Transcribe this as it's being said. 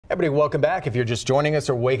Everybody, welcome back. If you're just joining us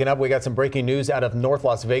or waking up, we got some breaking news out of North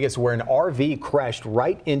Las Vegas where an RV crashed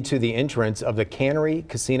right into the entrance of the Cannery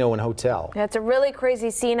Casino and Hotel. Yeah, it's a really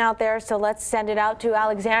crazy scene out there, so let's send it out to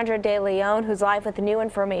Alexandra De Leon, who's live with the new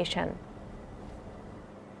information.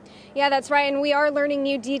 Yeah, that's right, and we are learning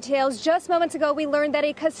new details. Just moments ago, we learned that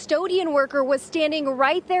a custodian worker was standing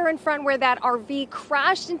right there in front where that RV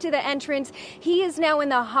crashed into the entrance. He is now in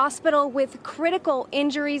the hospital with critical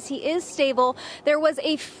injuries. He is stable. There was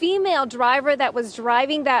a female driver that was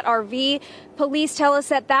driving that RV. Police tell us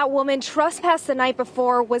that that woman trespassed the night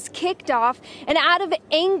before, was kicked off, and out of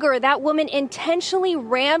anger, that woman intentionally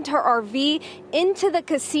rammed her RV into the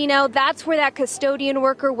casino. That's where that custodian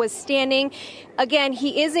worker was standing. Again,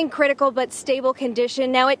 he is in critical but stable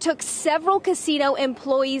condition. Now, it took several casino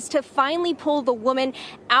employees to finally pull the woman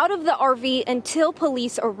out of the RV until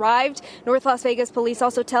police arrived. North Las Vegas police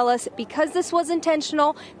also tell us because this was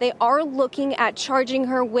intentional, they are looking at charging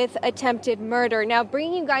her with attempted murder. Now,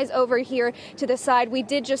 bringing you guys over here to the side, we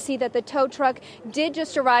did just see that the tow truck did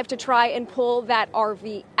just arrive to try and pull that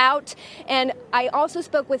RV out. And I also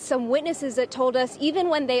spoke with some witnesses that told us even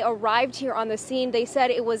when they arrived here on the scene, they said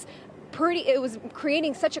it was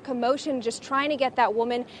creating such a commotion just trying to get that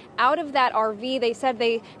woman out of that RV. They said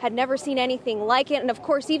they had never seen anything like it. And of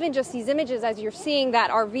course, even just these images as you're seeing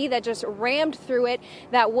that RV that just rammed through it,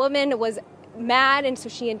 that woman was mad, and so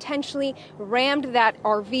she intentionally rammed that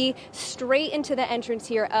RV straight into the entrance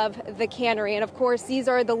here of the Cannery. And of course, these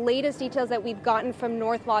are the latest details that we've gotten from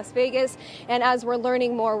North Las Vegas. And as we're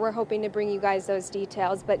learning more, we're hoping to bring you guys those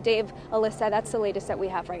details. But Dave, Alyssa, that's the latest that we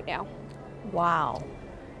have right now. Wow.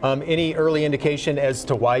 Any early indication as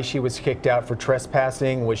to why she was kicked out for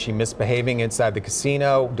trespassing? Was she misbehaving inside the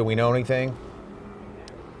casino? Do we know anything?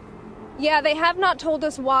 Yeah, they have not told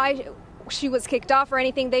us why she was kicked off or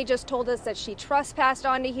anything. They just told us that she trespassed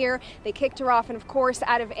onto here. They kicked her off, and of course,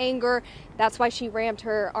 out of anger, that's why she rammed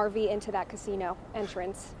her RV into that casino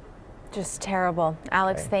entrance. Just terrible.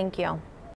 Alex, thank you.